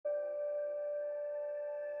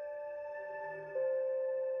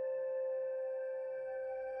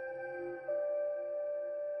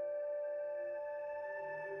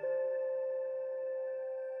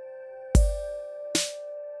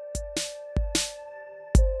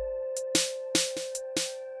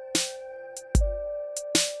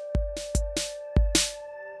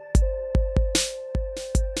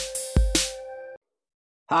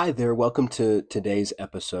Hi there, welcome to today's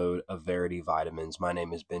episode of Verity Vitamins. My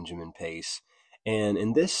name is Benjamin Pace, and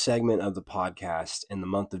in this segment of the podcast in the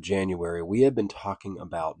month of January, we have been talking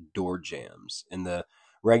about door jams. In the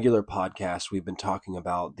regular podcast, we've been talking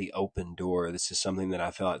about the open door. This is something that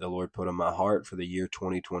I felt like the Lord put on my heart for the year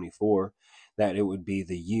 2024, that it would be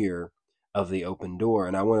the year of the open door.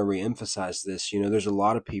 And I want to reemphasize this. There's a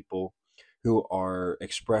lot of people who are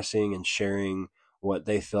expressing and sharing what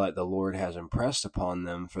they feel like the Lord has impressed upon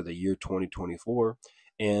them for the year 2024.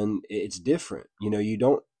 And it's different. You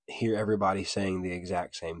don't hear everybody saying the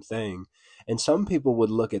exact same thing. And some people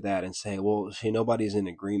would look at that and say, well, see, nobody's in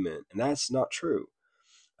agreement. And that's not true.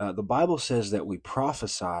 The Bible says that we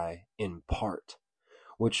prophesy in part,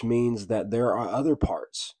 which means that there are other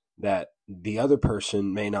parts that the other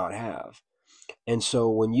person may not have. And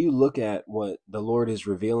so when you look at what the Lord is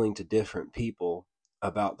revealing to different people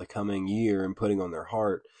about the coming year and putting on their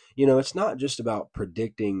heart, it's not just about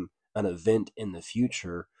predicting an event in the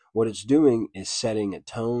future. What it's doing is setting a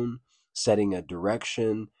tone, setting a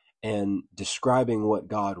direction, and describing what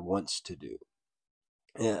God wants to do.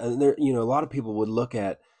 And there, a lot of people would look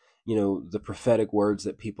at, the prophetic words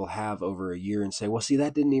that people have over a year and say, well, see,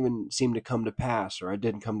 that didn't even seem to come to pass, or it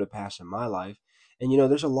didn't come to pass in my life. And,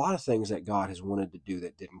 there's a lot of things that God has wanted to do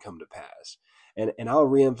that didn't come to pass. And I'll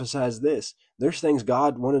reemphasize this. There's things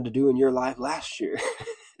God wanted to do in your life last year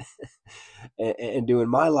and do in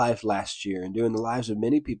my life last year and do in the lives of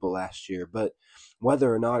many people last year. But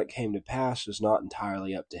whether or not it came to pass is not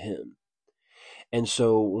entirely up to him. And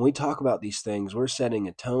so when we talk about these things, we're setting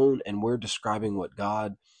a tone and we're describing what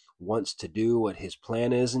God wants to do, what his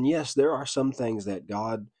plan is. And yes, there are some things that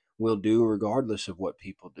God will do regardless of what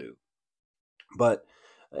people do. But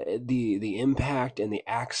the impact and the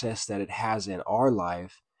access that it has in our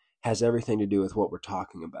life has everything to do with what we're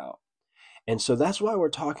talking about. And so that's why we're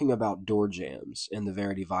talking about door jams in the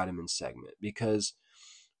Verity Vitamins segment, because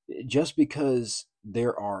just because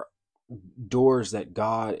there are doors that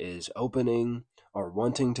God is opening or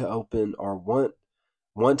wanting to open or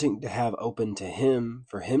wanting to have open to him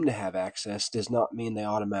for him to have access does not mean they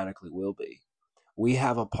automatically will be. We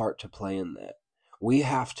have a part to play in that. We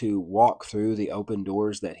have to walk through the open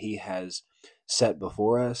doors that he has set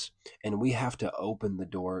before us, and we have to open the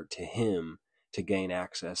door to him to gain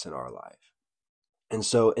access in our life. And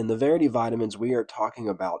so in the Verity Vitamins, we are talking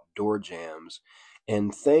about door jams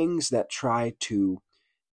and things that try to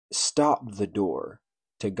stop the door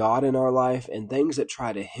to God in our life and things that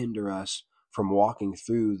try to hinder us from walking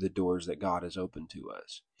through the doors that God has opened to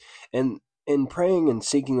us. And in praying and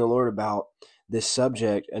seeking the Lord about this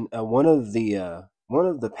subject, and one of the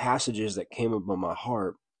passages that came up on my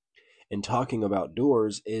heart in talking about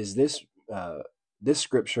doors is this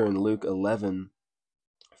scripture in Luke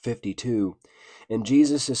 11:52, and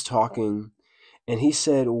Jesus is talking. And he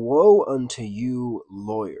said, woe unto you,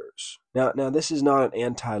 lawyers. Now this is not an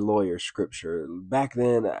anti-lawyer scripture. Back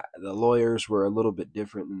then, the lawyers were a little bit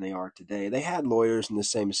different than they are today. They had lawyers in the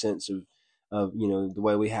same sense of the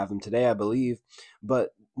way we have them today, I believe.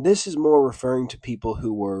 But this is more referring to people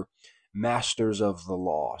who were masters of the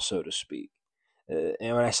law, so to speak. And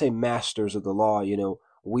when I say masters of the law,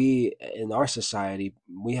 we, in our society,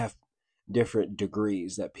 we have different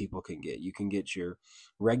degrees that people can get. You can get your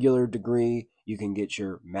regular degree, you can get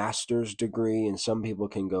your master's degree, and some people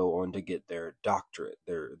can go on to get their doctorate,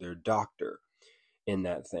 their doctor in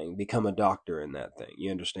that thing, become a doctor in that thing.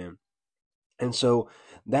 You understand? And so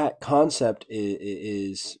that concept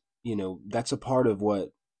is that's a part of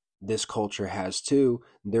what this culture has too.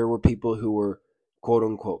 There were people who were quote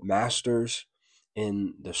unquote masters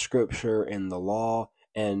in the scripture and the law,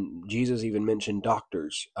 and Jesus even mentioned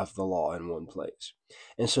doctors of the law in one place.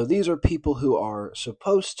 And so these are people who are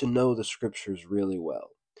supposed to know the scriptures really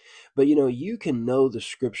well. But you can know the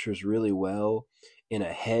scriptures really well in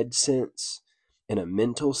a head sense, in a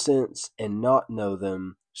mental sense, and not know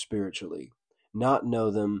them spiritually. Not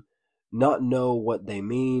know them, not know what they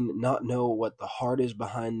mean, not know what the heart is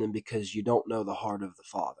behind them, because you don't know the heart of the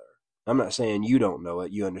Father. I'm not saying you don't know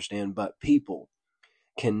it, you understand, but people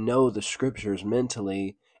can know the scriptures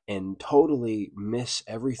mentally and totally miss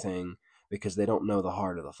everything because they don't know the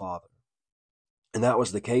heart of the Father. And that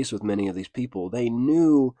was the case with many of these people. They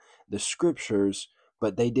knew the scriptures,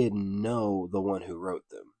 but they didn't know the one who wrote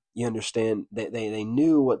them. You understand? They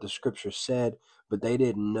knew what the scriptures said, but they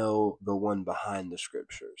didn't know the one behind the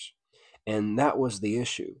scriptures. And that was the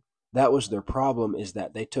issue. That was their problem, is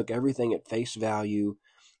that they took everything at face value.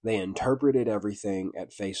 They interpreted everything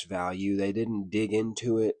at face value. They didn't dig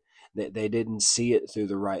into it. They didn't see it through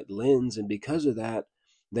the right lens. And because of that,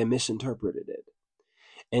 they misinterpreted it.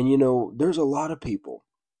 And there's a lot of people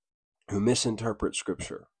who misinterpret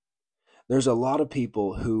Scripture. There's a lot of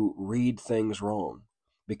people who read things wrong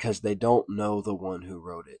because they don't know the one who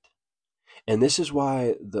wrote it. And this is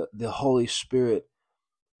why the Holy Spirit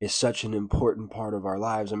is such an important part of our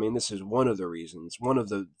lives. I mean, this is one of the reasons, one of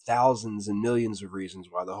the thousands and millions of reasons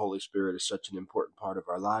why the Holy Spirit is such an important part of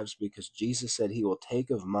our lives, because Jesus said he will take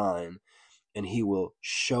of mine and he will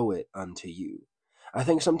show it unto you. I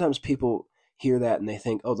think sometimes people hear that and they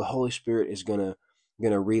think, oh, the Holy Spirit is gonna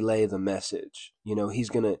relay the message. He's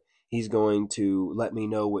going to let me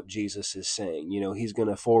know what Jesus is saying. He's going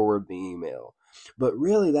to forward the email. But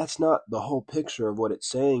really, that's not the whole picture of what it's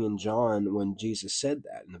saying in John when Jesus said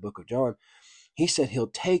that in the book of John. He said he'll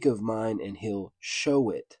take of mine and he'll show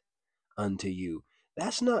it unto you.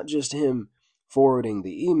 That's not just him forwarding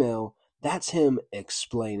the email. That's him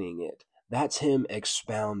explaining it. That's him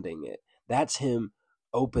expounding it. That's him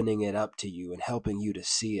opening it up to you and helping you to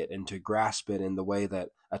see it and to grasp it in the way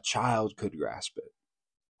that a child could grasp it.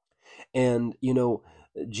 And,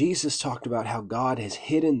 Jesus talked about how God has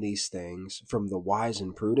hidden these things from the wise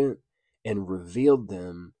and prudent and revealed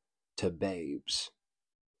them to babes.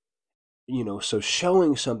 So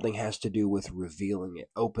showing something has to do with revealing it,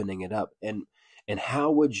 opening it up. And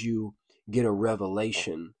how would you get a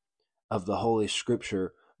revelation of the Holy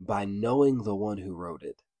Scripture? By knowing the one who wrote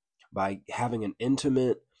it, by having an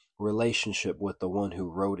intimate relationship with the one who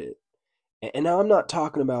wrote it. And now I'm not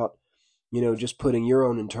talking about just putting your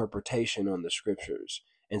own interpretation on the Scriptures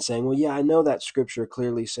and saying, well, yeah, I know that Scripture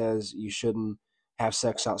clearly says you shouldn't have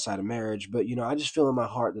sex outside of marriage, but, I just feel in my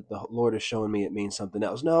heart that the Lord is showing me it means something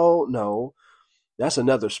else. No, that's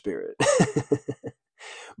another spirit.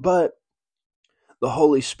 But the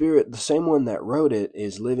Holy Spirit, the same one that wrote it,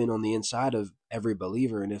 is living on the inside of every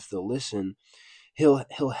believer. And if they'll listen, he'll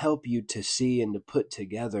help you to see and to put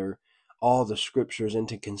together all the Scriptures and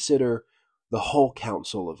to consider the whole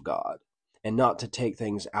counsel of God, and not to take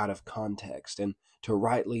things out of context, and to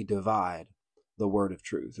rightly divide the word of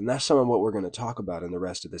truth. And that's some of what we're going to talk about in the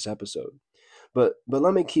rest of this episode. But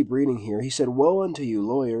let me keep reading here. He said, woe unto you,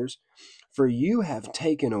 lawyers, for you have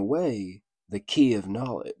taken away the key of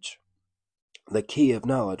knowledge. The key of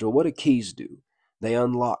knowledge. Well, what do keys do? They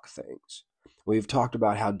unlock things. We've talked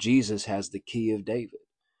about how Jesus has the key of David.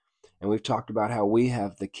 And we've talked about how we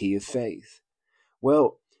have the key of faith.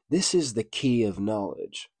 Well, this is the key of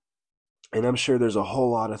knowledge. And I'm sure there's a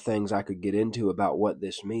whole lot of things I could get into about what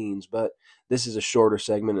this means, but this is a shorter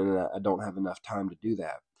segment and I don't have enough time to do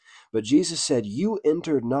that. But Jesus said, you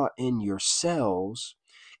entered not in yourselves,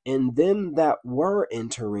 and them that were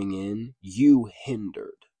entering in, you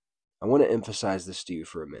hindered. I want to emphasize this to you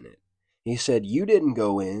for a minute. He said, you didn't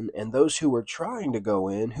go in, and those who were trying to go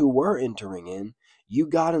in, who were entering in, you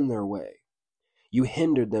got in their way. You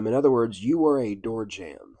hindered them. In other words, you were a door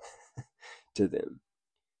jam to them.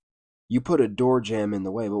 You put a door jam in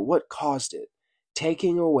the way, but what caused it?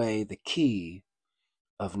 Taking away the key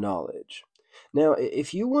of knowledge. Now,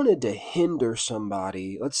 if you wanted to hinder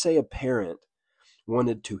somebody, let's say a parent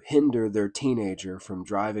wanted to hinder their teenager from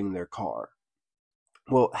driving their car.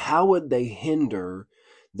 Well, how would they hinder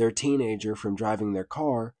their teenager from driving their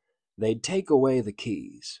car? They'd take away the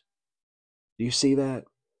keys. Do you see that?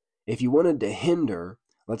 If you wanted to hinder,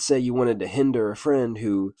 let's say you wanted to hinder a friend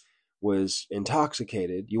who was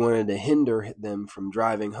intoxicated, you wanted to hinder them from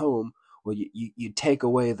driving home, well, you take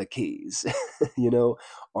away the keys,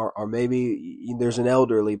 or maybe there's an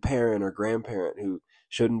elderly parent or grandparent who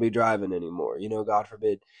shouldn't be driving anymore, God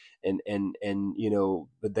forbid, and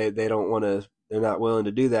but they don't want to, they're not willing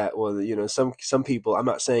to do that. Well, some people, I'm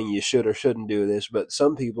not saying you should or shouldn't do this, but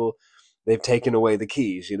some people, they've taken away the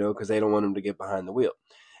keys, because they don't want them to get behind the wheel.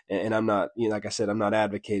 And I'm not, like I said, I'm not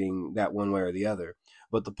advocating that one way or the other.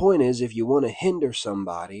 But the point is, if you want to hinder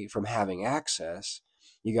somebody from having access,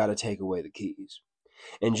 you got to take away the keys.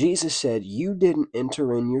 And Jesus said, you didn't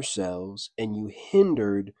enter in yourselves, and you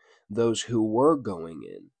hindered those who were going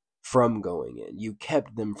in from going in. You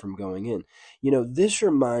kept them from going in. This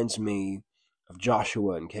reminds me of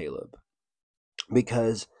Joshua and Caleb,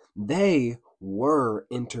 because they were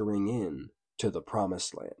entering in to the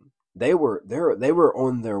promised land. They were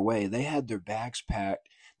on their way. They had their bags packed.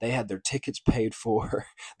 They had their tickets paid for.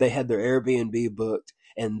 They had their Airbnb booked,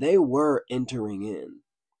 and they were entering in.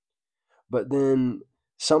 But then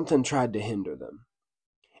something tried to hinder them.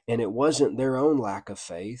 And it wasn't their own lack of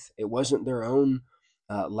faith. It wasn't their own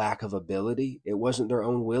lack of ability. It wasn't their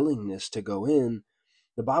own willingness to go in.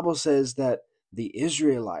 The Bible says that the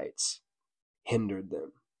Israelites hindered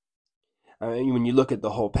them. I mean, when you look at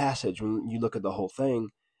the whole passage, when you look at the whole thing,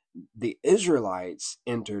 the Israelites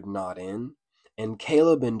entered not in, and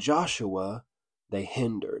Caleb and Joshua, they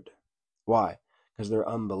hindered. Why? because of their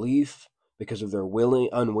unbelief, because of their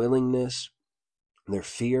unwillingness, their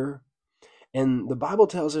fear. And the Bible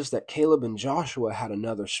tells us that Caleb and Joshua had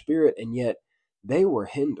another spirit, and yet they were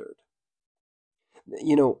hindered.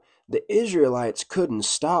 You know, the Israelites couldn't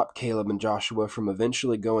stop Caleb and Joshua from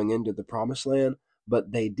eventually going into the promised land,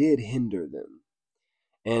 but they did hinder them.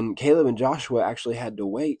 And Caleb and Joshua actually had to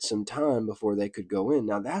wait some time before they could go in.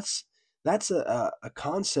 Now that's a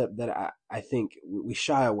concept that I think we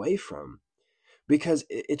shy away from, because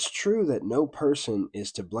it's true that no person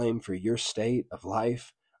is to blame for your state of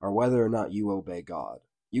life or whether or not you obey God.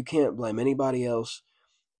 You can't blame anybody else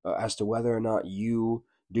as to whether or not you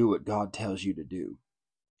do what God tells you to do.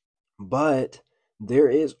 But there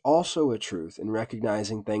is also a truth in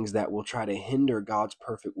recognizing things that will try to hinder God's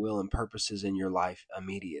perfect will and purposes in your life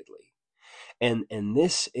immediately. And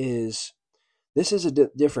this is a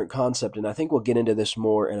different concept, and I think we'll get into this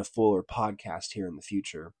more in a fuller podcast here in the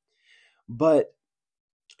future. But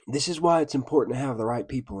this is why it's important to have the right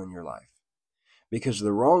people in your life, because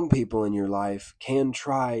the wrong people in your life can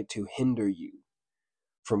try to hinder you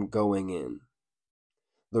from going in.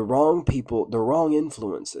 The wrong people, the wrong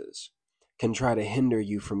influences can try to hinder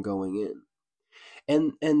you from going in.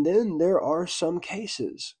 And then there are some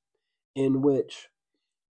cases in which,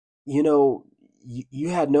 you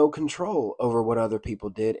had no control over what other people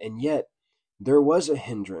did, and yet there was a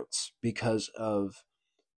hindrance because of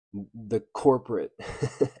the corporate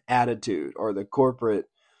attitude or the corporate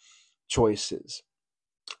choices.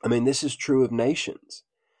 I mean, this is true of nations.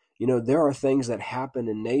 There are things that happen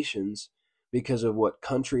in nations because of what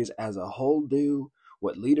countries as a whole do,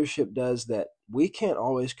 what leadership does, that we can't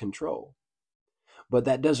always control. But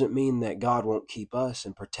that doesn't mean that God won't keep us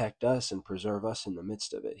and protect us and preserve us in the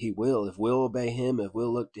midst of it. He will, if we'll obey him, if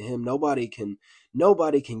we'll look to him. Nobody can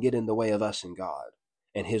get in the way of us and God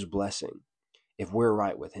and his blessing if we're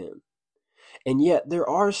right with him. And yet there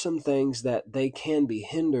are some things that they can be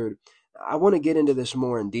hindered. I want to get into this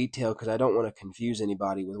more in detail because I don't want to confuse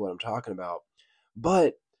anybody with what I'm talking about.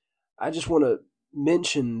 But I just want to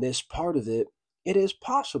mention this part of it. It is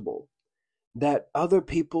possible that other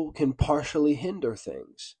people can partially hinder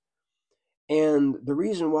things. And the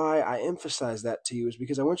reason why I emphasize that to you is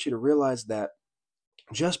because I want you to realize that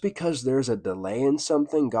just because there's a delay in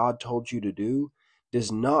something God told you to do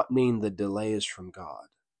does not mean the delay is from God.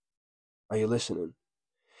 Are you listening?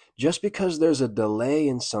 Just because there's a delay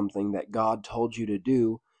in something that God told you to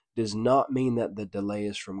do does not mean that the delay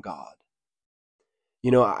is from God.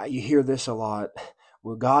 You hear this a lot.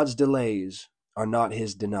 Well, God's delays are not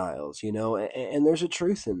his denials, and there's a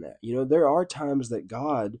truth in that. There are times that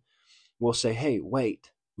God will say, hey,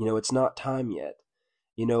 wait, it's not time yet.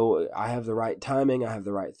 I have the right timing. I have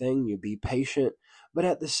the right thing. You be patient. But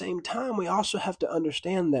at the same time, we also have to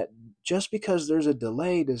understand that just because there's a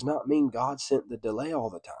delay does not mean God sent the delay all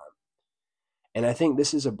the time. And I think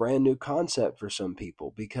this is a brand new concept for some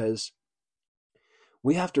people, because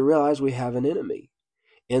we have to realize we have an enemy,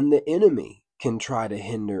 and the enemy can try to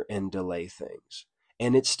hinder and delay things.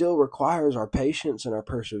 And it still requires our patience and our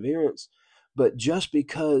perseverance. But just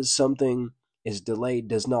because something is delayed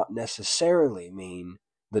does not necessarily mean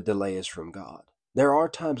the delay is from God. There are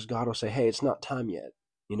times God will say, hey, it's not time yet.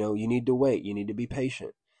 You need to wait. You need to be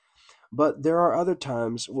patient. But there are other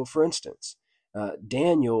times, well, for instance,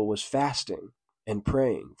 Daniel was fasting and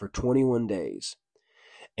praying for 21 days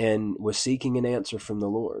and was seeking an answer from the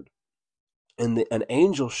Lord. And an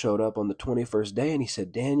angel showed up on the 21st day, and he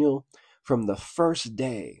said, Daniel, from the first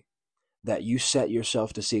day that you set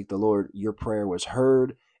yourself to seek the Lord, your prayer was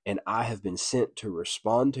heard, and I have been sent to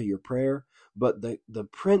respond to your prayer. But the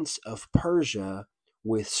prince of Persia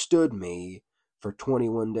withstood me for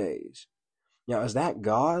 21 days. Now, is that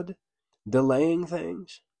God delaying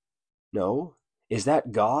things? No. Is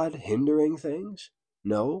that God hindering things?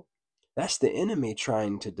 No. That's the enemy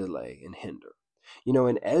trying to delay and hinder.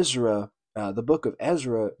 In Ezra, the book of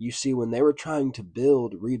Ezra, you see when they were trying to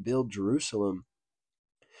rebuild Jerusalem,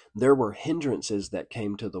 there were hindrances that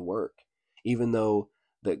came to the work, even though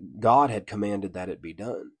that God had commanded that it be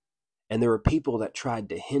done. And there were people that tried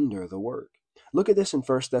to hinder the work. Look at this in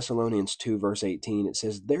 1 Thessalonians 2, verse 18. It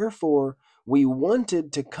says, therefore, we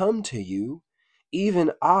wanted to come to you,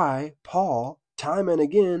 even I, Paul, time and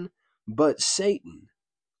again, but Satan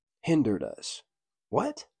hindered us.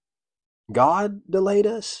 What? God delayed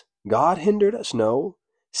us? God hindered us? No,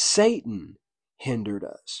 Satan hindered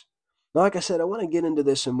us. Now, like I said, I want to get into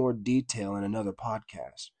this in more detail in another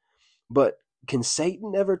podcast. But can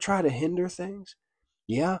Satan ever try to hinder things?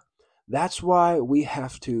 Yeah, that's why we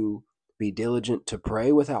have to be diligent to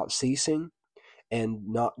pray without ceasing and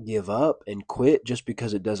not give up and quit just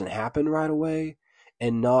because it doesn't happen right away,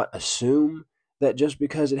 and not assume that just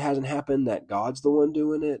because it hasn't happened that God's the one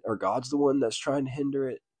doing it, or God's the one that's trying to hinder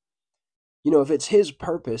it. If it's his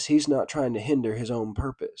purpose, he's not trying to hinder his own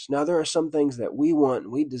purpose. Now, there are some things that we want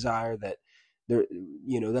and we desire that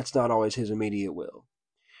that's not always his immediate will.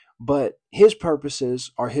 But his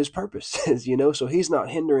purposes are his purposes, so he's not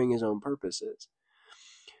hindering his own purposes.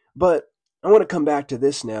 But I want to come back to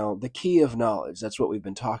this now, the key of knowledge. That's what we've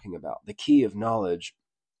been talking about, the key of knowledge,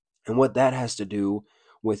 and what that has to do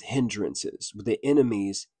with hindrances, with the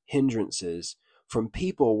enemy's hindrances from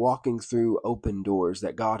people walking through open doors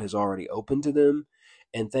that God has already opened to them,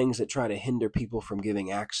 and things that try to hinder people from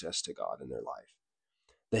giving access to God in their life.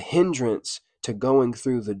 The hindrance to going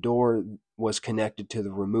through the door was connected to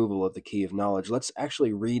the removal of the key of knowledge. Let's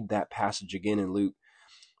actually read that passage again in Luke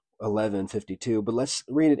 11:52, but let's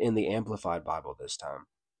read it in the Amplified Bible this time.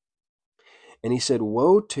 And he said,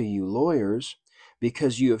 "Woe to you, lawyers,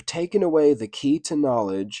 because you have taken away the key to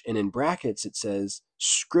knowledge," and in brackets it says,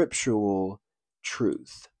 "scriptural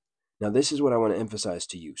truth." Now this is what I want to emphasize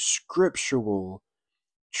to you, scriptural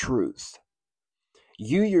truth.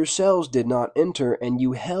 You yourselves did not enter, and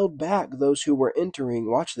you held back those who were entering,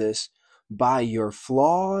 watch this, by your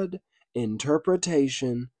flawed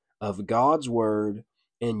interpretation of God's word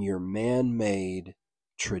and your man-made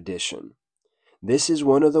tradition. This is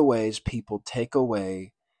one of the ways people take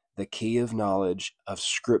away the key of knowledge of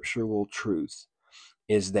scriptural truth,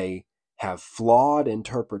 is they have flawed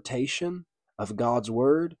interpretation of God's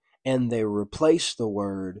word, and they replace the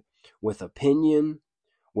word with opinion,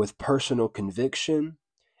 with personal conviction,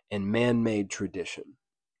 and man-made tradition.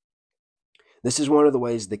 This is one of the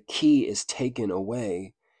ways the key is taken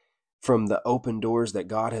away from the open doors that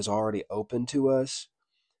God has already opened to us,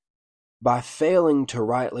 by failing to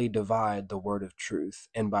rightly divide the word of truth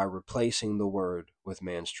and by replacing the word with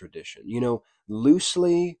man's tradition.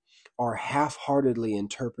 Loosely or half-heartedly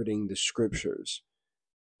interpreting the scriptures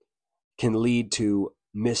can lead to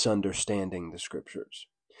misunderstanding the scriptures,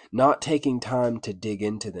 not taking time to dig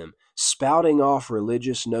into them, spouting off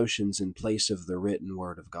religious notions in place of the written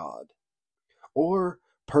word of God, or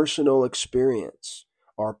personal experience,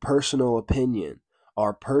 or personal opinion,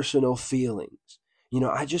 or personal feelings.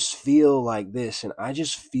 I just feel like this, and I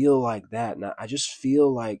just feel like that, and I just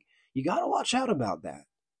feel like you got to watch out about that.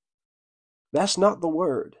 That's not the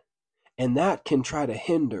word, and that can try to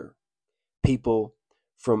hinder people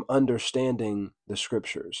from understanding the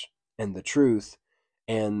scriptures and the truth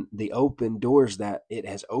and the open doors that it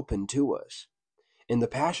has opened to us. In the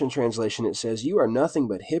Passion Translation, it says, "You are nothing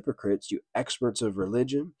but hypocrites, you experts of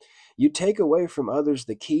religion. You take away from others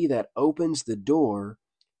the key that opens the door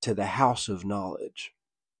to the house of knowledge.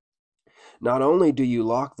 Not only do you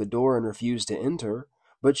lock the door and refuse to enter,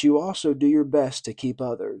 but you also do your best to keep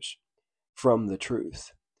others from the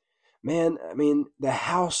truth." Man, the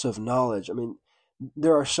house of knowledge.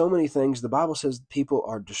 There are so many things. The Bible says people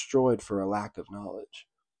are destroyed for a lack of knowledge.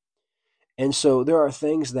 And so there are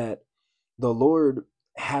things that the Lord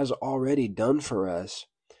has already done for us,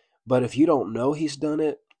 but if you don't know he's done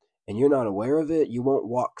it and you're not aware of it, you won't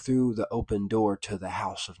walk through the open door to the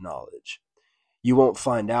house of knowledge. You won't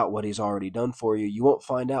find out what he's already done for you. You won't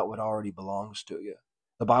find out what already belongs to you.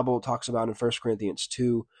 The Bible talks about in 1 Corinthians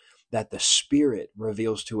 2 that the Spirit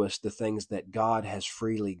reveals to us the things that God has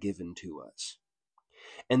freely given to us.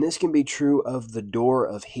 And this can be true of the door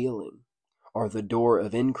of healing, or the door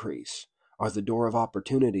of increase, or the door of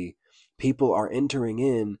opportunity. People are entering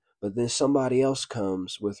in, but then somebody else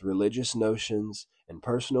comes with religious notions and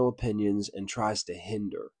personal opinions and tries to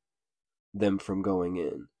hinder them from going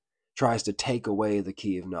in, tries to take away the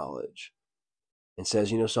key of knowledge, and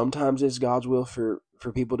says, sometimes it's God's will for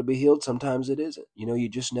people to be healed, sometimes it isn't. You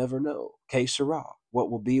just never know. Que sera. What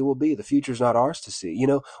will be, will be. The future's not ours to see.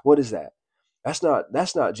 What is that? That's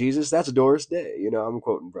not Jesus. That's Doris Day. I'm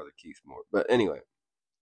quoting Brother Keith Moore. But anyway.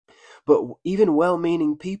 But even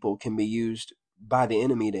well-meaning people can be used by the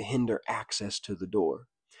enemy to hinder access to the door.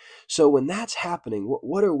 So when that's happening,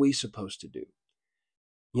 what are we supposed to do?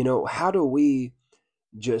 How do we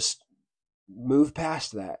just move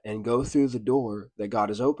past that and go through the door that God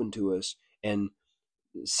has opened to us and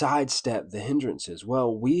sidestep the hindrances?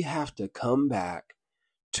 Well, we have to come back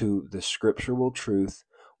to the scriptural truth.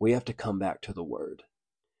 We have to come back to the word.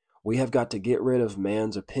 We have got to get rid of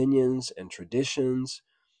man's opinions and traditions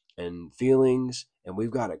and feelings, and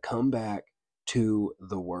we've got to come back to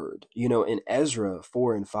the word. In Ezra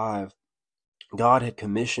 4 and 5, God had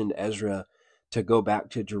commissioned Ezra to go back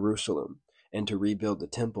to Jerusalem and to rebuild the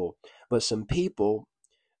temple. But some people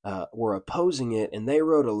were opposing it, and they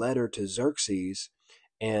wrote a letter to Xerxes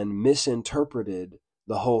and misinterpreted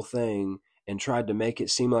the whole thing and tried to make it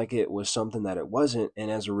seem like it was something that it wasn't. And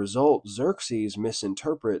as a result, Xerxes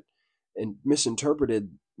misinterpreted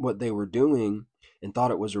what they were doing and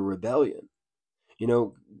thought it was a rebellion. You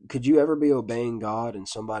know, could you ever be obeying God and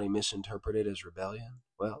somebody misinterpret it as rebellion?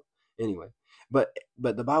 Well, anyway, but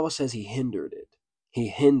the Bible says he hindered it. He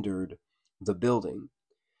hindered the building.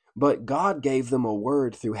 But God gave them a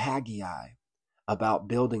word through Haggai about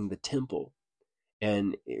building the temple.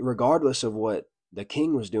 And regardless of what the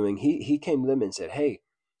king was doing, he came to them and said, "Hey,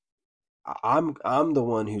 I'm the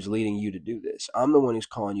one who's leading you to do this. I'm the one who's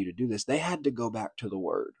calling you to do this." They had to go back to the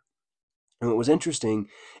word. And what was interesting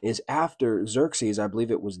is after Xerxes, I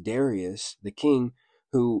believe it was Darius, the king,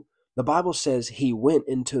 who the Bible says he went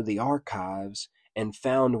into the archives and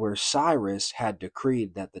found where Cyrus had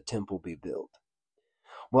decreed that the temple be built.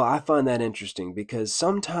 Well, I find that interesting because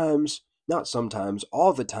sometimes, not sometimes,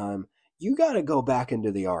 all the time, you got to go back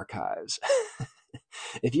into the archives.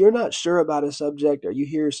 If you're not sure about a subject or you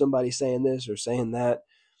hear somebody saying this or saying that,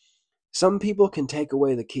 some people can take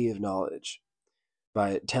away the key of knowledge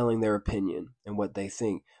by telling their opinion and what they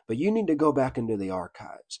think. But you need to go back into the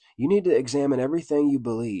archives. You need to examine everything you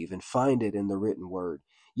believe and find it in the written word.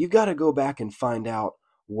 You've got to go back and find out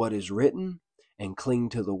what is written and cling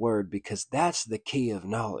to the word, because that's the key of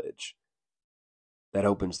knowledge that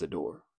opens the door.